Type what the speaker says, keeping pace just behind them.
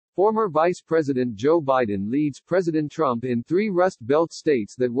Former Vice President Joe Biden leads President Trump in 3 Rust Belt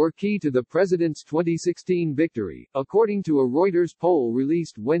states that were key to the president's 2016 victory, according to a Reuters poll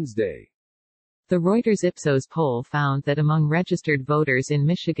released Wednesday. The Reuters Ipsos poll found that among registered voters in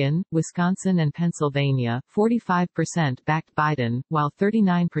Michigan, Wisconsin and Pennsylvania, 45% backed Biden, while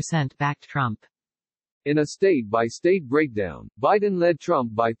 39% backed Trump. In a state-by-state breakdown, Biden led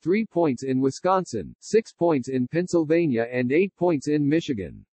Trump by 3 points in Wisconsin, 6 points in Pennsylvania and 8 points in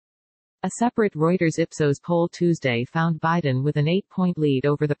Michigan. A separate Reuters Ipsos poll Tuesday found Biden with an 8-point lead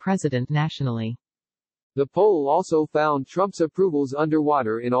over the president nationally. The poll also found Trump's approvals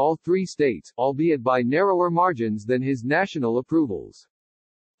underwater in all 3 states, albeit by narrower margins than his national approvals.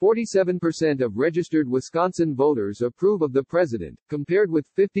 47% of registered Wisconsin voters approve of the president, compared with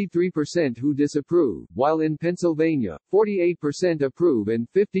 53% who disapprove, while in Pennsylvania, 48% approve and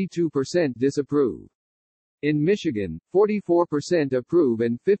 52% disapprove. In Michigan, 44% approve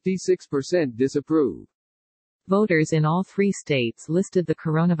and 56% disapprove. Voters in all 3 states listed the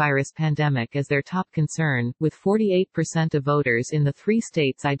coronavirus pandemic as their top concern, with 48% of voters in the 3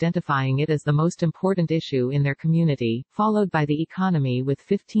 states identifying it as the most important issue in their community, followed by the economy with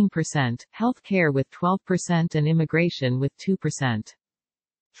 15%, health care with 12% and immigration with 2%.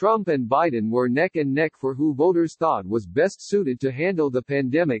 Trump and Biden were neck and neck for who voters thought was best suited to handle the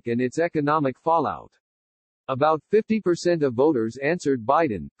pandemic and its economic fallout. About 50% of voters answered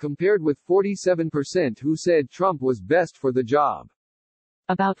Biden, compared with 47% who said Trump was best for the job.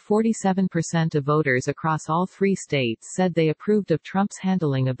 About 47% of voters across all 3 states said they approved of Trump's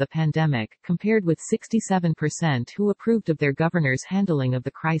handling of the pandemic, compared with 67% who approved of their governor's handling of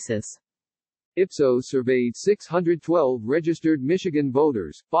the crisis. Ipsos surveyed 612 registered Michigan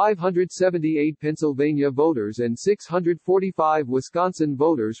voters, 578 Pennsylvania voters and 645 Wisconsin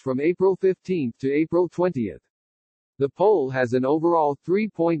voters from April 15 to April 20. The poll has an overall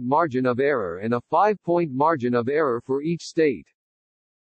 3-point margin of error and a 5-point margin of error for each state.